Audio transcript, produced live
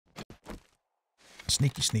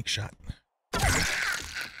Sneaky sneak shot.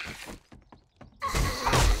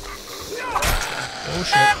 Oh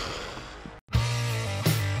shit.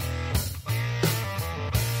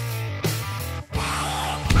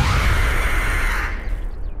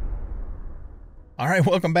 All right,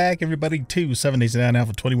 welcome back, everybody, to 7 Days Down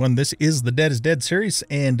Alpha 21. This is the Dead is Dead series,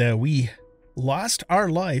 and we lost our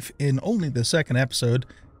life in only the second episode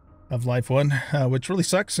of Life 1, which really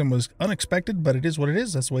sucks and was unexpected, but it is what it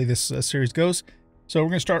is. That's the way this series goes. So we're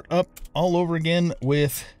going to start up all over again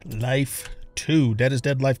with Life 2, Dead is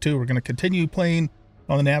Dead Life 2. We're going to continue playing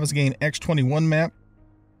on the Navizgane X21 map.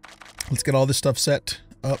 Let's get all this stuff set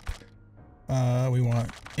up. We want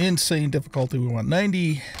insane difficulty. We want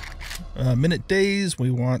 90 minute days. We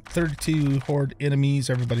want 32 horde enemies.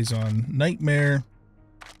 Everybody's on nightmare.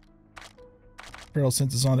 Barrel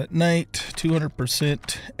sense is on at night.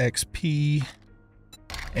 200% XP.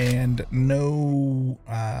 And no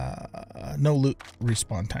loot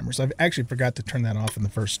respawn timers. I've actually forgot to turn that off in the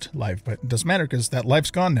first live, but it doesn't matter because that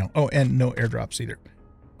live's gone now. Oh, and no airdrops either.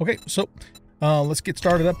 Okay, so let's get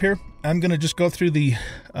started up here. I'm going to just go through the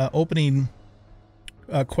opening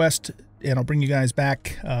quest, and I'll bring you guys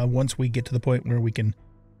back once we get to the point where we can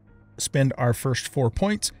spend our first 4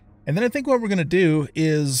 points. And then I think what we're going to do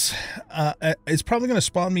is it's probably going to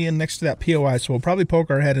spawn me in next to that POI, so we'll probably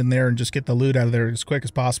poke our head in there and just get the loot out of there as quick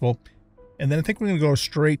as possible. And then I think we're going to go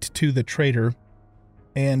straight to the trader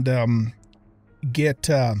and get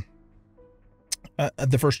the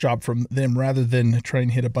first job from them rather than try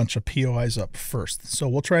and hit a bunch of POIs up first. So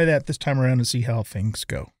we'll try that this time around and see how things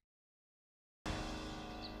go.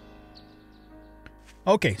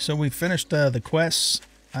 Okay, so we finished the quests.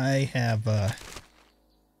 I have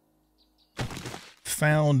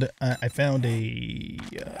found a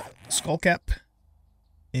skull cap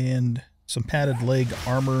and some padded leg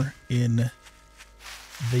armor in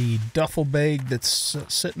the duffel bag that's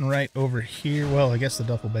sitting right over here. Well, I guess the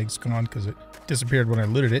duffel bag's gone because it disappeared when I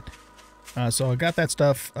looted it. So I got that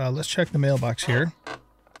stuff. Let's check the mailbox here.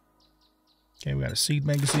 Okay, we got a seed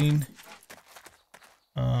magazine.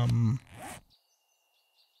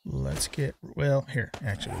 Let's get, well, here,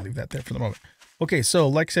 actually, we'll leave that there for the moment. Okay, so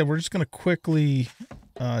like I said, we're just going to quickly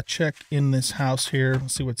check in this house here.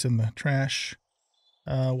 Let's see what's in the trash.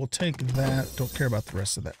 We'll take that. Don't care about the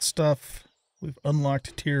rest of that stuff. We've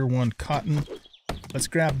unlocked tier 1 cotton. Let's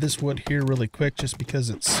grab this wood here really quick just because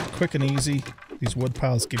it's quick and easy. These wood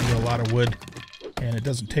piles give you a lot of wood, and it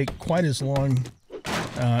doesn't take quite as long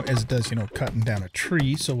as it does, you know, cutting down a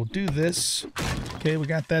tree. So we'll do this. Okay, we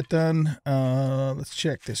got that done. Let's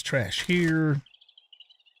check this trash here.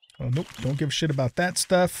 Oh, nope, don't give a shit about that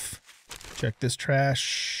stuff. Check this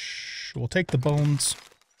trash. We'll take the bones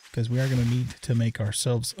because we are going to need to make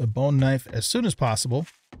ourselves a bone knife as soon as possible.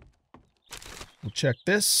 We'll check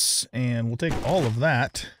this, and we'll take all of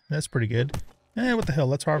that. That's pretty good. Eh, what the hell,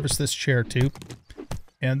 let's harvest this chair too.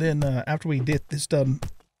 And then after we get this done,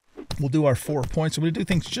 we'll do our 4 points. So we do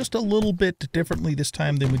things just a little bit differently this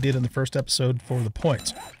time than we did in the first episode for the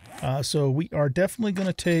points. So we are definitely going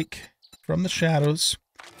to take from the shadows.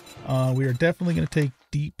 We are definitely going to take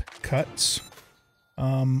deep cuts.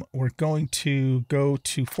 We're going to go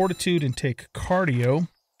to fortitude and take cardio.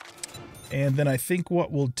 And then I think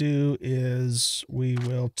what we'll do is we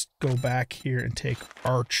will go back here and take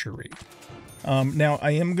archery. Now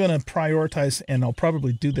I am going to prioritize, and I'll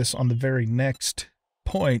probably do this on the very next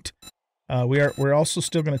point. We're also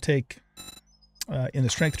still going to take in the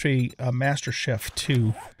strength tree Master Chef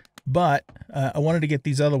 2, but I wanted to get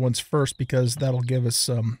these other ones first because that'll give us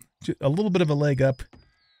a little bit of a leg up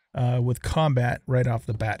with combat right off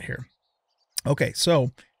the bat here. Okay,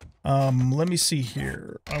 so let me see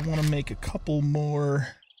here. I want to make a couple more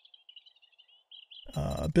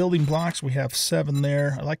building blocks. We have 7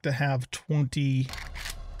 there. I like to have 20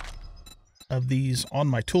 of these on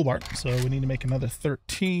my toolbar, so we need to make another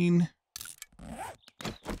 13.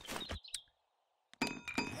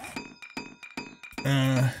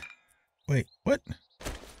 Wait, what?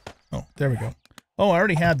 Oh, there we go. Oh, I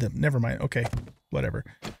already had them. Never mind. Okay, whatever.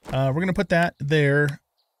 We're going to put that there,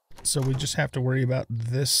 so we just have to worry about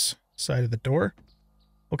this side of the door.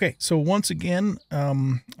 Okay, so once again,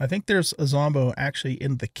 I think there's a zombo actually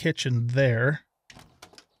in the kitchen there.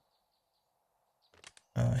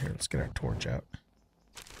 Here, let's get our torch out.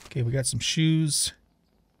 Okay, we got some shoes.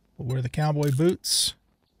 We'll wear the cowboy boots.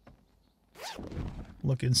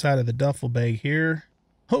 Look inside of the duffel bag here.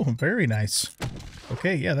 Oh, very nice.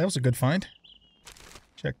 Okay, yeah, that was a good find.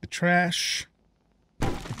 Check the trash.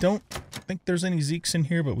 I don't think there's any Zeeks in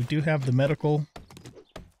here, but we do have the medical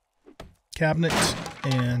cabinet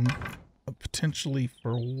and potentially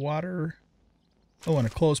for water. Oh, and a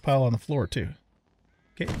clothes pile on the floor too.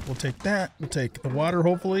 Okay, we'll take that. We'll take the water,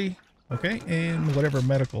 hopefully. Okay, and whatever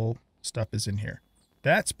medical stuff is in here.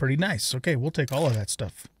 That's pretty nice. Okay, we'll take all of that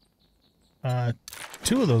stuff.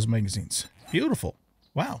 2 of those magazines. Beautiful.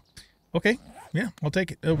 Wow. Okay, yeah, I'll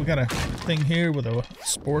take it. Oh, we got a thing here with a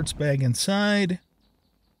sports bag inside.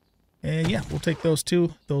 And yeah, we'll take those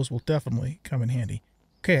 2. Those will definitely come in handy.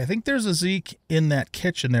 Okay, I think there's a Zeke in that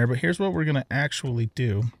kitchen there, but here's what we're going to actually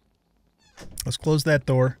do. Let's close that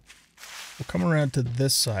door. We'll come around to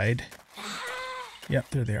this side. Yep,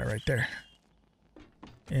 there they are right there.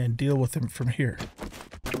 And deal with them from here.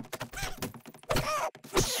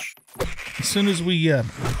 As soon as we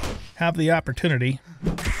have the opportunity,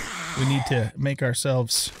 we need to make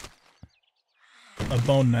ourselves a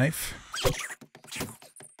bone knife.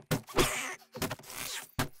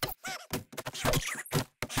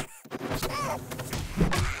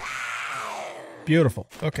 Beautiful.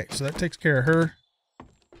 Okay, so that takes care of her.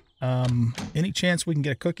 Any chance we can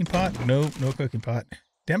get a cooking pot? No, no cooking pot.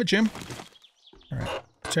 Damn it, Jim. All right,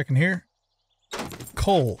 checking here.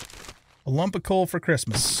 Coal. A lump of coal for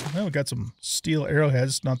Christmas. Well, we got some steel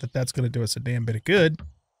arrowheads. Not that that's going to do us a damn bit of good.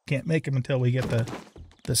 Can't make them until we get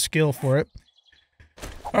the skill for it.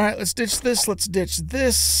 All right, let's ditch this. Let's ditch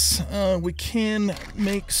this. We can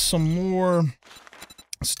make some more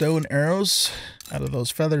stone arrows out of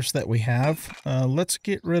those feathers that we have. Let's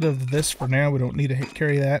get rid of this for now. We don't need to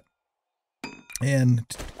carry that. And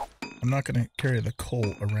I'm not going to carry the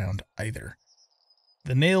coal around either.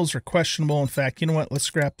 The nails are questionable. In fact, you know what? Let's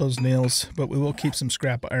scrap those nails, but we will keep some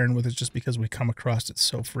scrap iron with it just because we come across it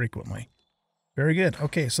so frequently. Very good.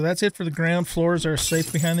 Okay, so that's it for the ground. Floors are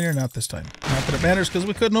safe behind there. Not this time. Not that it matters because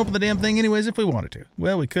we couldn't open the damn thing anyways if we wanted to.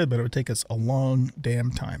 Well, we could, but it would take us a long damn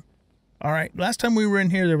time. All right, last time we were in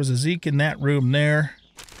here, there was a Zeke in that room there.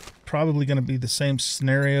 Probably going to be the same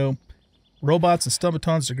scenario. Robots and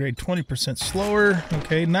Stumpatons degrade 20% slower.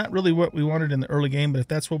 Okay, not really what we wanted in the early game, but if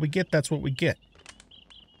that's what we get, that's what we get.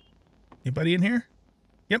 Anybody in here?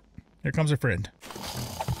 Yep, here comes our friend.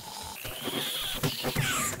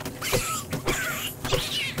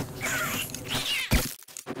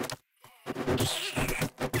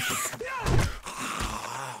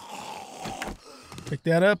 Pick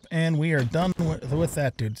that up, and we are done with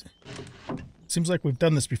that, dude. Seems like we've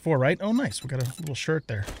done this before, right? Oh, nice. We got a little shirt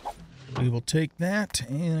there. We will take that,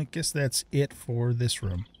 and I guess that's it for this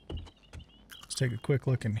room. Let's take a quick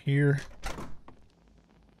look in here.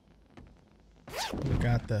 We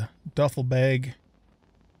got the duffel bag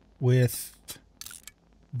with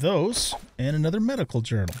those and another medical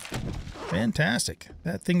journal. Fantastic.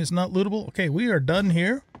 That thing is not lootable. Okay, we are done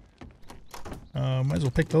here. Might as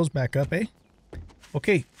well pick those back up, eh?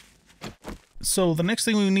 Okay. So the next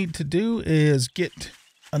thing we need to do is get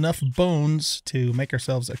enough bones to make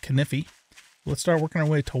ourselves a kniffy. Let's start working our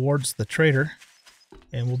way towards the trader,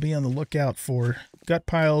 and we'll be on the lookout for gut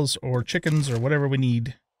piles or chickens or whatever we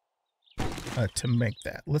need to make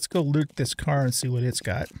that. Let's go loot this car and see what it's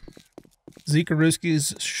got.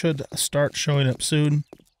 Zekarooskies should start showing up soon.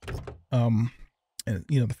 And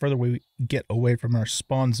you know, the further we get away from our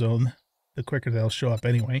spawn zone, the quicker they'll show up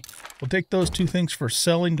anyway. We'll take those 2 things for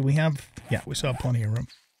selling. Do we have... Yeah, we still have plenty of room.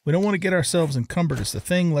 We don't want to get ourselves encumbered is the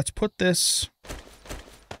thing. Let's put this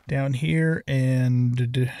down here,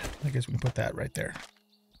 and I guess we can put that right there.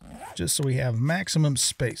 Just so we have maximum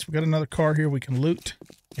space. We got another car here we can loot,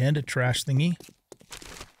 and a trash thingy.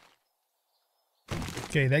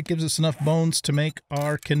 Okay, that gives us enough bones to make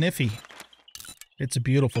our kniffy. It's a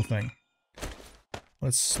beautiful thing.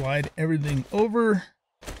 Let's slide everything over.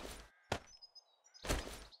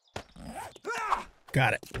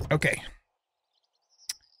 Got it. Okay.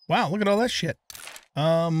 Wow, look at all that shit.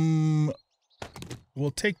 We'll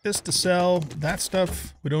take this to sell. That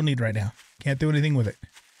stuff we don't need right now. Can't do anything with it.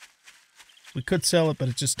 We could sell it, but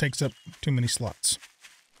it just takes up too many slots.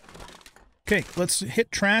 Okay, let's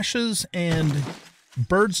hit trashes and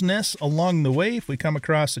birds' nests along the way. If we come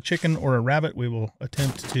across a chicken or a rabbit, we will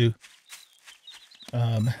attempt to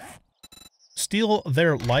steal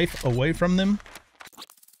their life away from them.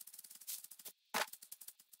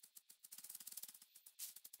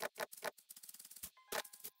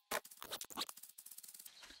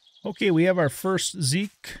 Okay, we have our first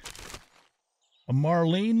Zeke, a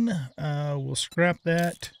Marlene. We'll scrap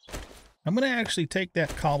that. I'm going to actually take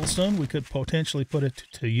that cobblestone. We could potentially put it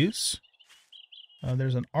to use.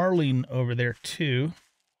 There's an Arlene over there too.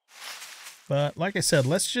 But like I said,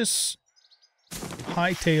 let's just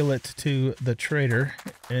hightail it to the trader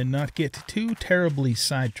and not get too terribly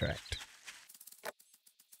sidetracked.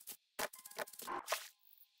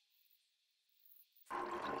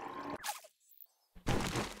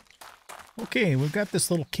 Okay, we've got this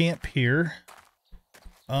little camp here.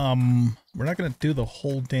 We're not going to do the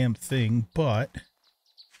whole damn thing, but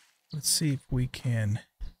let's see if we can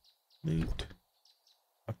loot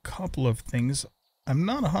a couple of things. I'm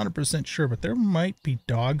not 100% sure, but there might be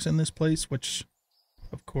dogs in this place, which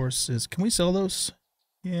of course is... Can we sell those?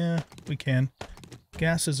 Yeah, we can.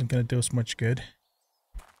 Gas isn't going to do us much good.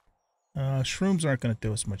 Shrooms aren't going to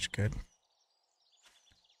do us much good.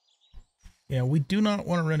 Yeah, we do not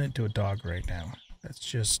want to run into a dog right now. That's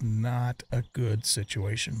just not a good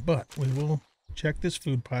situation. But we will check this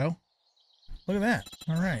food pile. Look at that.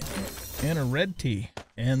 All right. And a red tea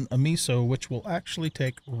and a miso, which we'll actually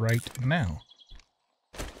take right now.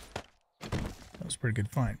 That was a pretty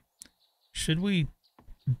good find. Should we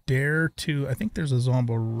dare to... I think there's a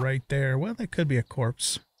zombie right there. Well, that could be a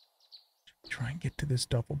corpse. Try and get to this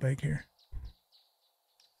duffel bag here.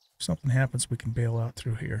 If something happens, we can bail out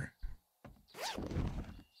through here.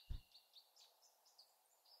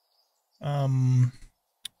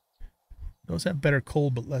 Those have better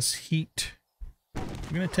cold but less heat.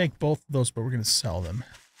 We're going to take both of those, but we're going to sell them.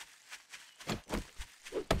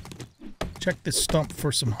 Check this stump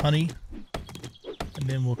for some honey, and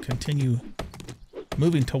then we'll continue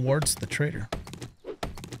moving towards the trader.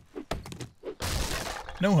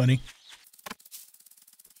 No honey.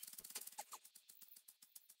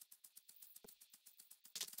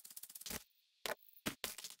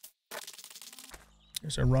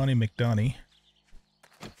 There's our Ronnie McDonnie.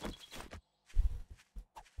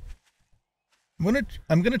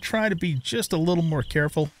 I'm gonna try to be just a little more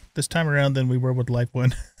careful this time around than we were with Life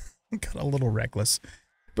 1. Got a little reckless.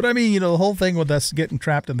 But I mean, you know, the whole thing with us getting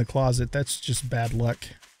trapped in the closet, that's just bad luck.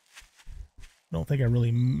 I don't think I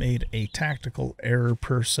really made a tactical error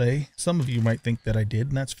per se. Some of you might think that I did,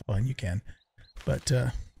 and that's fine, you can. But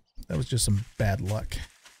that was just some bad luck.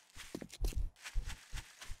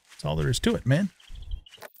 That's all there is to it, man.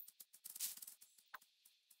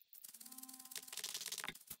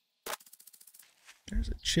 There's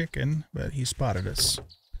a chicken, but he spotted us.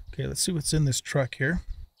 Okay, let's see what's in this truck here.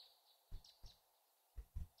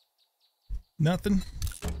 Nothing.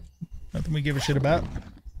 Nothing we give a shit about.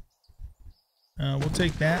 We'll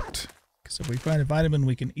take that, because if we find a vitamin,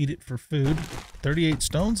 we can eat it for food. 38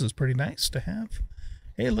 stones is pretty nice to have.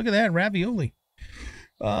 Hey, look at that, ravioli.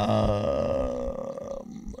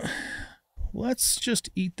 Let's just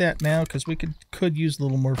eat that now, because we could use a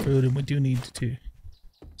little more food, and we do need to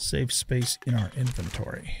save space in our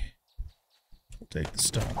inventory. We'll take the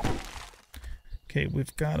stone. Okay,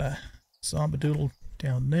 we've got a zombadoodle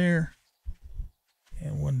down there.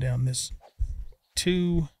 And one down this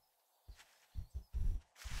too.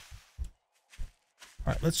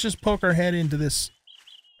 Alright, let's just poke our head into this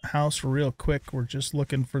house real quick. We're just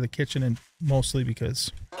looking for the kitchen, and mostly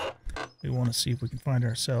because we want to see if we can find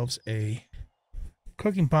ourselves a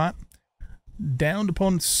cooking pot. Downed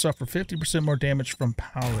opponents suffer 50% more damage from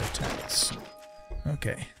power attacks.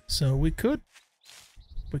 Okay, so we could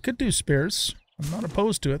do spears. I'm not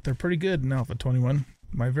opposed to it. They're pretty good in Alpha 21.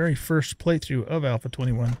 My very first playthrough of Alpha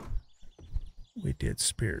 21, we did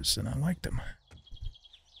spears, and I liked them.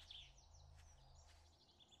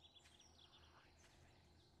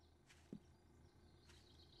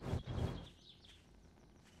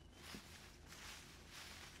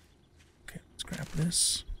 Okay, let's grab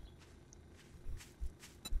this.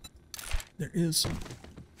 There is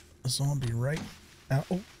a zombie right out.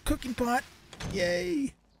 Oh, cooking pot!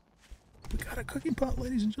 Yay! We got a cooking pot,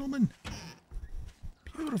 ladies and gentlemen.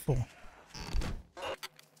 Beautiful.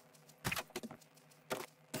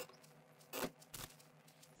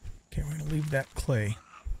 Okay, we're going to leave that clay.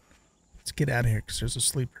 Let's get out of here, because there's a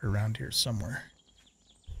sleeper around here somewhere.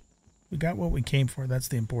 We got what we came for. That's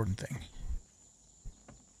the important thing.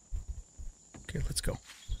 Okay, let's go.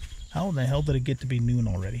 How in the hell did it get to be noon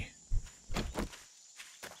already?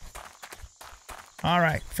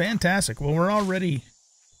 Alright, fantastic. Well, we're already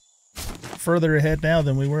further ahead now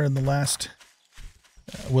than we were in the last...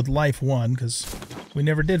 with Life 1, because we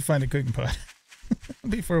never did find a cooking pot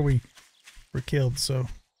before we were killed, so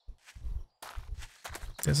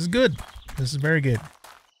this is good. This is very good.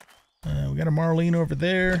 We got a Marlene over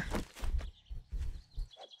there.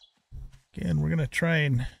 Again, we're going to try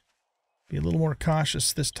and be a little more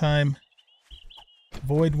cautious this time.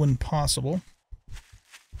 Avoid when possible.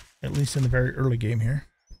 At least in the very early game here.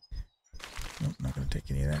 Nope, not going to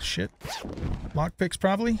take any of that shit. Lockpicks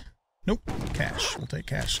probably. Nope. Cash. We'll take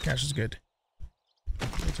cash. Cash is good.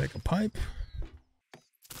 We'll take a pipe.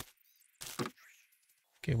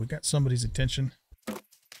 Okay, we got somebody's attention.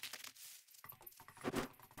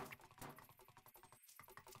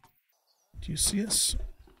 Do you see us?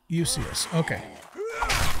 You see us. Okay.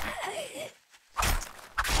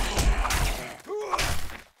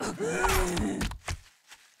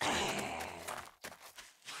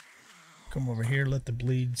 come over here, let the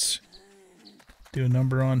bleeds do a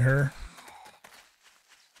number on her.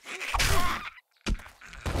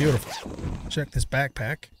 Beautiful. Check this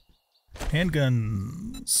backpack.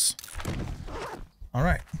 Handguns. All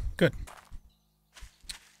right, good.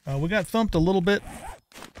 We got thumped a little bit.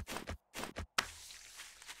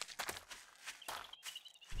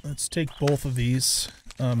 Let's take both of these.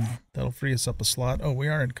 That'll free us up a slot. Oh, we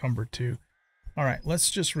are encumbered too. All right, let's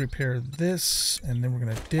just repair this, and then we're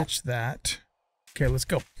going to ditch that. Okay, let's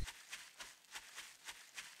go.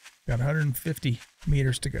 Got 150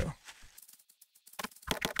 meters to go.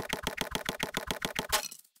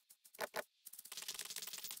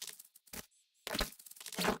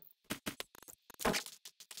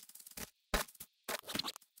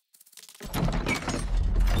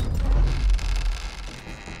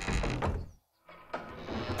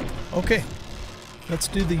 Okay, let's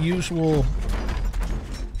do the usual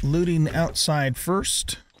looting outside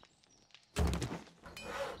first.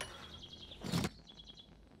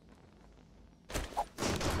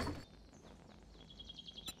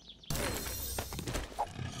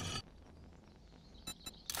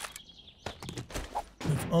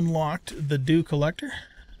 We've unlocked the dew collector.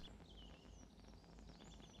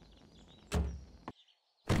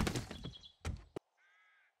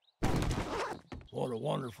 What a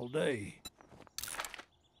wonderful day.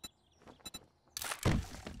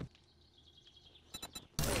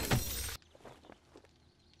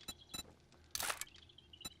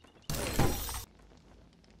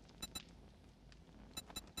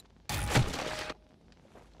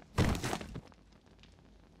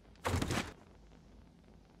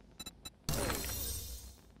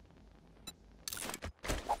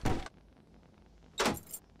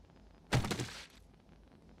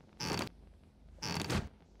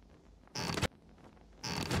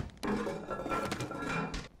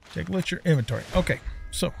 Take a look at your inventory. Okay,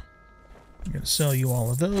 so I'm going to sell you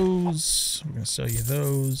all of those. I'm going to sell you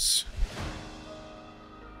those.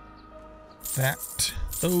 That,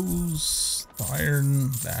 those, the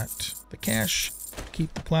iron, that, the cash.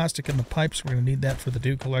 Keep the plastic and the pipes. We're going to need that for the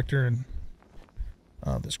dew collector and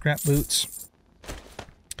the scrap boots.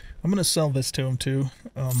 I'm going to sell this to him too,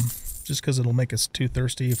 just because it'll make us too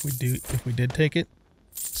thirsty if we did take it.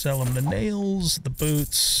 Sell him the nails, the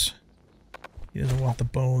boots. He doesn't want the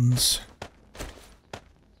bones,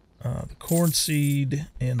 the corn seed,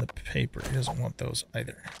 and the paper. He doesn't want those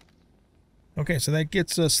either. Okay, so that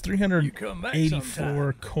gets us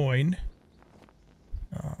 384 coin.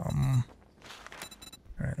 All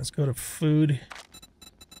right, let's go to food.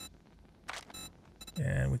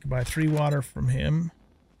 And we can buy 3 water from him.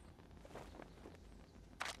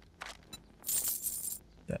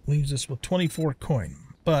 That leaves us with 24 coin,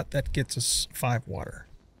 but that gets us 5 water.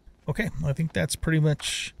 Okay, I think that's pretty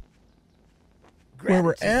much where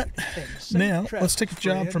we're at. Now, let's take a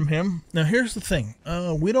job from him. Now, here's the thing.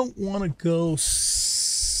 We don't want to go south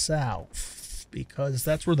because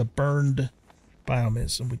that's where the burned biome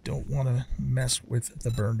is, and we don't want to mess with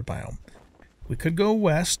the burned biome. We could go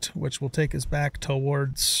west, which will take us back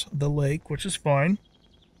towards the lake, which is fine.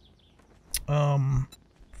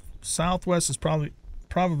 Southwest is probably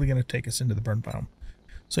going to take us into the burned biome.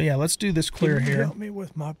 So yeah, let's do this clear Can you here. help me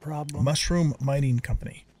with my problem? Mushroom Mining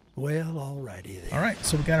Company. Well, alrighty then. All right,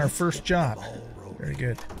 so we got our first job. Very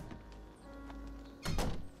good.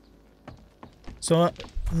 So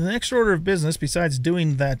the next order of business, besides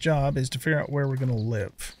doing that job, is to figure out where we're going to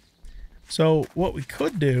live. So what we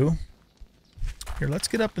could do here, let's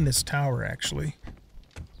get up in this tower actually,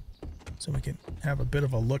 so we can have a bit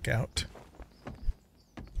of a lookout.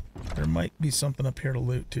 There might be something up here to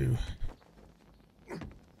loot too.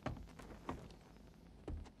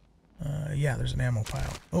 Yeah, there's an ammo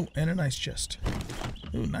pile. Oh, and a nice chest.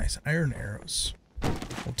 Ooh, nice iron arrows.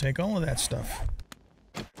 We'll take all of that stuff.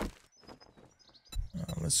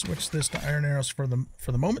 Let's switch this to iron arrows for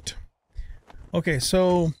the moment. Okay,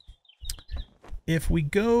 so if we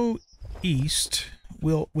go east,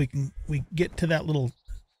 we get to that little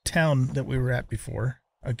town that we were at before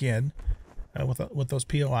again, with those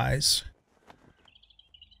POIs.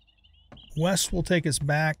 West will take us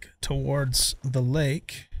back towards the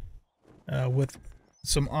lake. With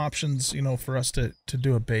some options, you know, for us to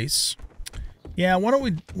do a base. Yeah, why don't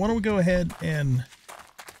we go ahead and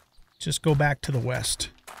just go back to the west,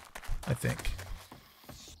 I think.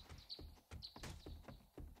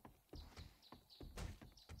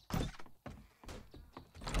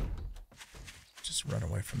 Just run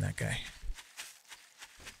away from that guy.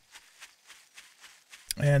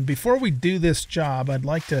 And before we do this job, I'd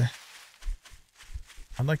like to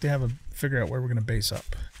figure out where we're going to base up.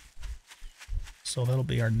 So that'll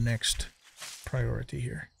be our next priority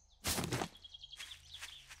here.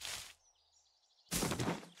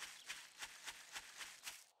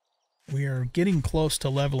 We are getting close to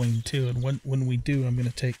leveling too, and when we do, I'm going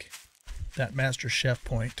to take that Master Chef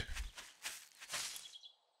point.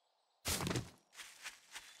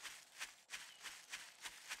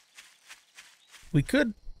 We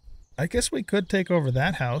could, I guess we could take over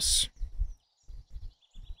that house.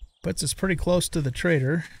 Puts us pretty close to the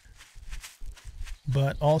trader,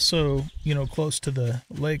 but also, you know, close to the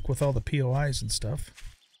lake with all the POIs and stuff.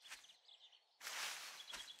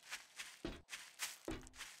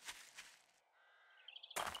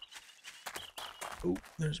 Oh,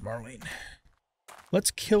 there's Marlene.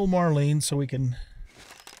 Let's kill Marlene so we can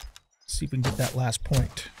see if we can get that last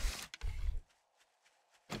point.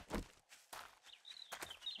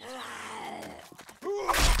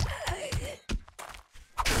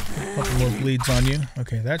 A couple more bleeds on you.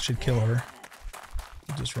 Okay, that should kill her.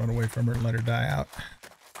 We'll just run away from her and let her die out.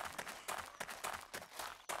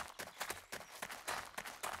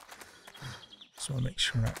 So I'll make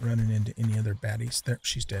sure we're not running into any other baddies. There,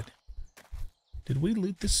 she's dead. Did we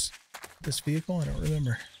loot this vehicle? I don't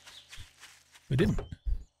remember. We didn't.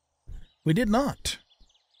 We did not.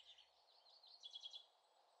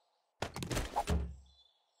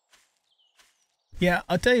 Yeah,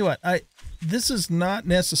 I'll tell you what. This is not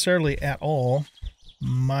necessarily at all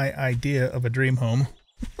my idea of a dream home,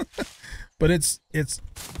 but it's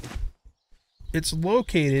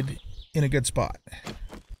located in a good spot.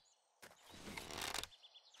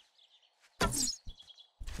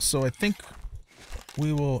 So I think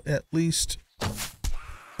we will at least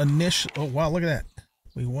oh wow, look at that.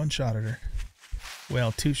 We one-shotted her.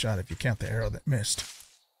 Well, two-shot if you count the arrow that missed.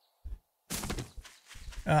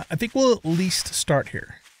 I think we'll at least start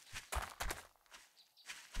here.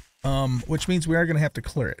 Which means we are going to have to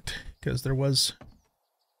clear it, because there was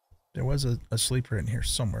a sleeper in here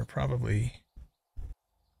somewhere, probably.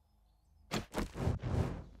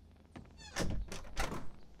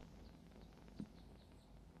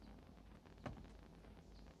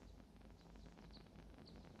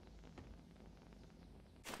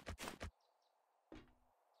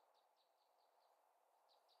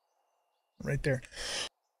 Right there.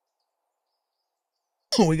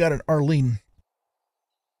 Oh, we got an Arlene.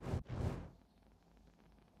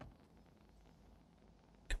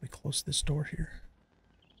 Can we close this door here?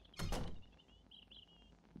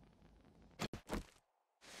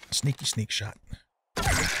 Sneaky sneak shot.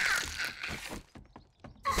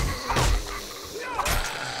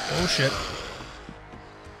 Oh shit.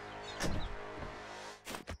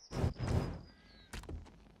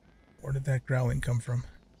 Where did that growling come from?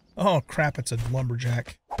 Oh crap, it's a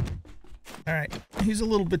lumberjack. Alright, he's a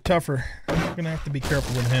little bit tougher. We're gonna have to be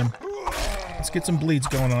careful with him. Let's get some bleeds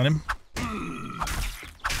going on him.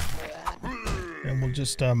 And we'll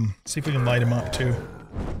just see if we can light him up too.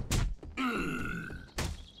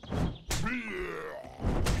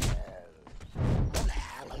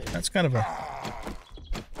 That's kind of a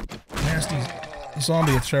nasty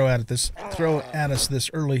zombie to throw at us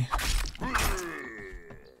this early.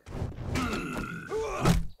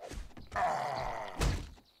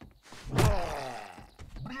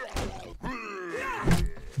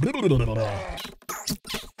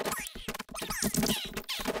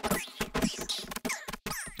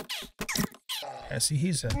 I see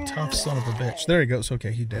he's a tough son of a bitch. There he goes.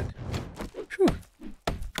 Okay, he did. Whew.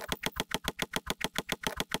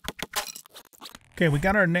 Okay, we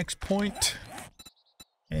got our next point.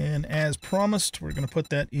 And as promised, we're going to put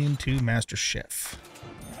that into Master Chef.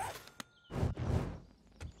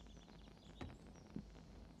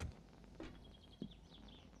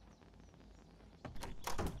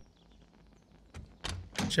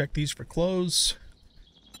 Check these for clothes.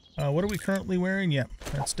 What are we currently wearing? Yeah,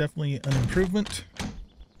 that's definitely an improvement.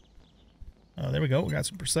 There we go. We got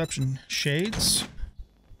some perception shades.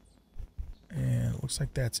 And it looks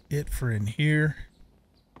like that's it for in here.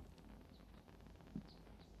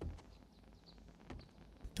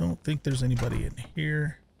 Don't think there's anybody in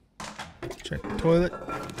here. Check the toilet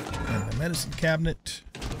and the medicine cabinet.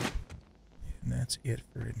 And that's it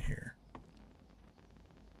for in here.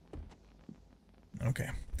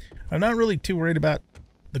 Okay. I'm not really too worried about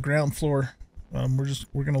the ground floor.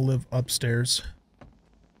 We're gonna live upstairs.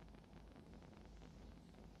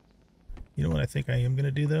 You know what I think I am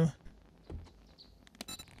gonna do though?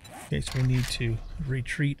 In case we need to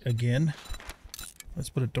retreat again. Let's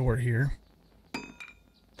put a door here.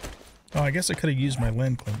 Oh, I guess I could have used my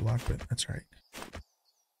land claim block, but that's right.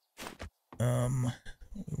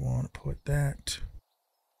 We want to put that.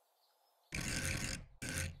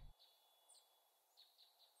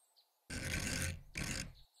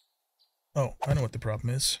 Oh, I know what the problem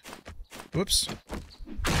is. Whoops.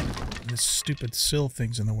 This stupid sill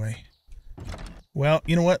thing's in the way. Well,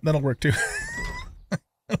 you know what? That'll work too.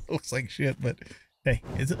 Looks like shit, but hey,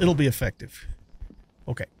 it'll be effective.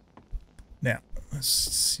 Okay. Now, let's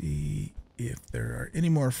see if there are any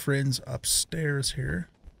more friends upstairs here.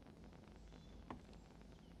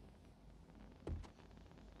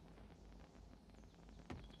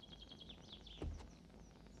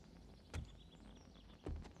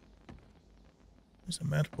 There's a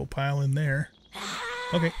medical pile in there.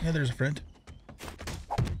 Okay, yeah, there's a friend.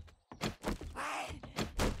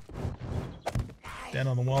 Down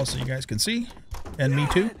on the wall so you guys can see. And me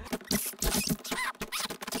too.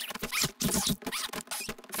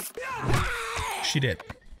 She did.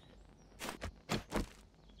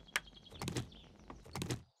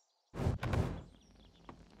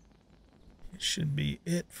 It should be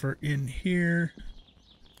it for in here.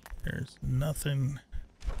 There's nothing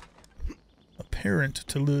apparent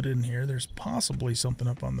to loot in here. There's possibly something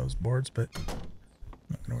up on those boards, but I'm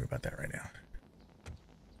not going to worry about that right now.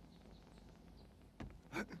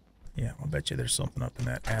 Yeah, I'll bet you there's something up in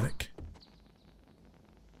that attic.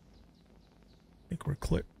 I think we're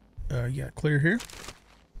clear. Yeah, clear here.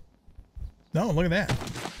 No, look at that.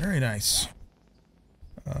 Very nice.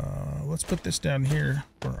 Let's put this down here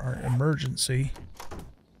for our emergency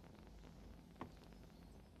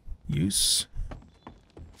use.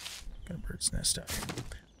 Got a bird's nest out here.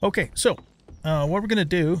 Okay, so what we're going to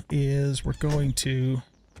do is we're going to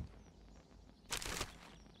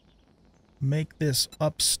make this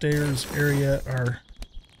upstairs area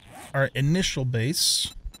our initial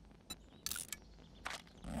base.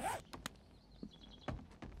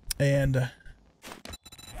 And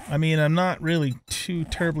I mean, I'm not really too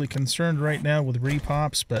terribly concerned right now with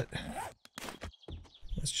repops, but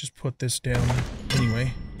let's just put this down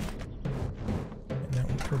anyway. And that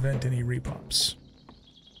will prevent any repops.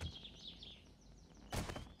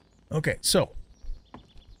 Okay, so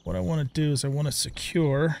what I want to do is I want to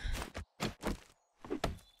secure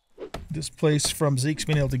this place from Zeke's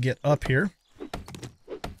being able to get up here.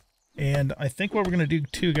 And I think what we're going to do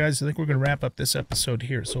too, guys, I think we're going to wrap up this episode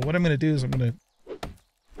here. So what I'm going to do is I'm going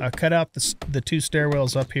to cut out the two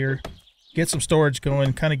stairwells up here, get some storage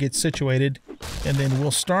going, kind of get situated, and then we'll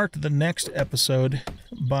start the next episode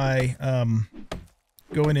by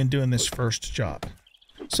going and doing this first job.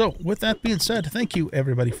 So with that being said, thank you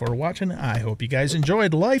everybody for watching. I hope you guys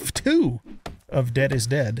enjoyed Life 2 of Dead is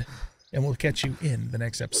Dead, and we'll catch you in the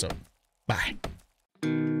next episode. Bye.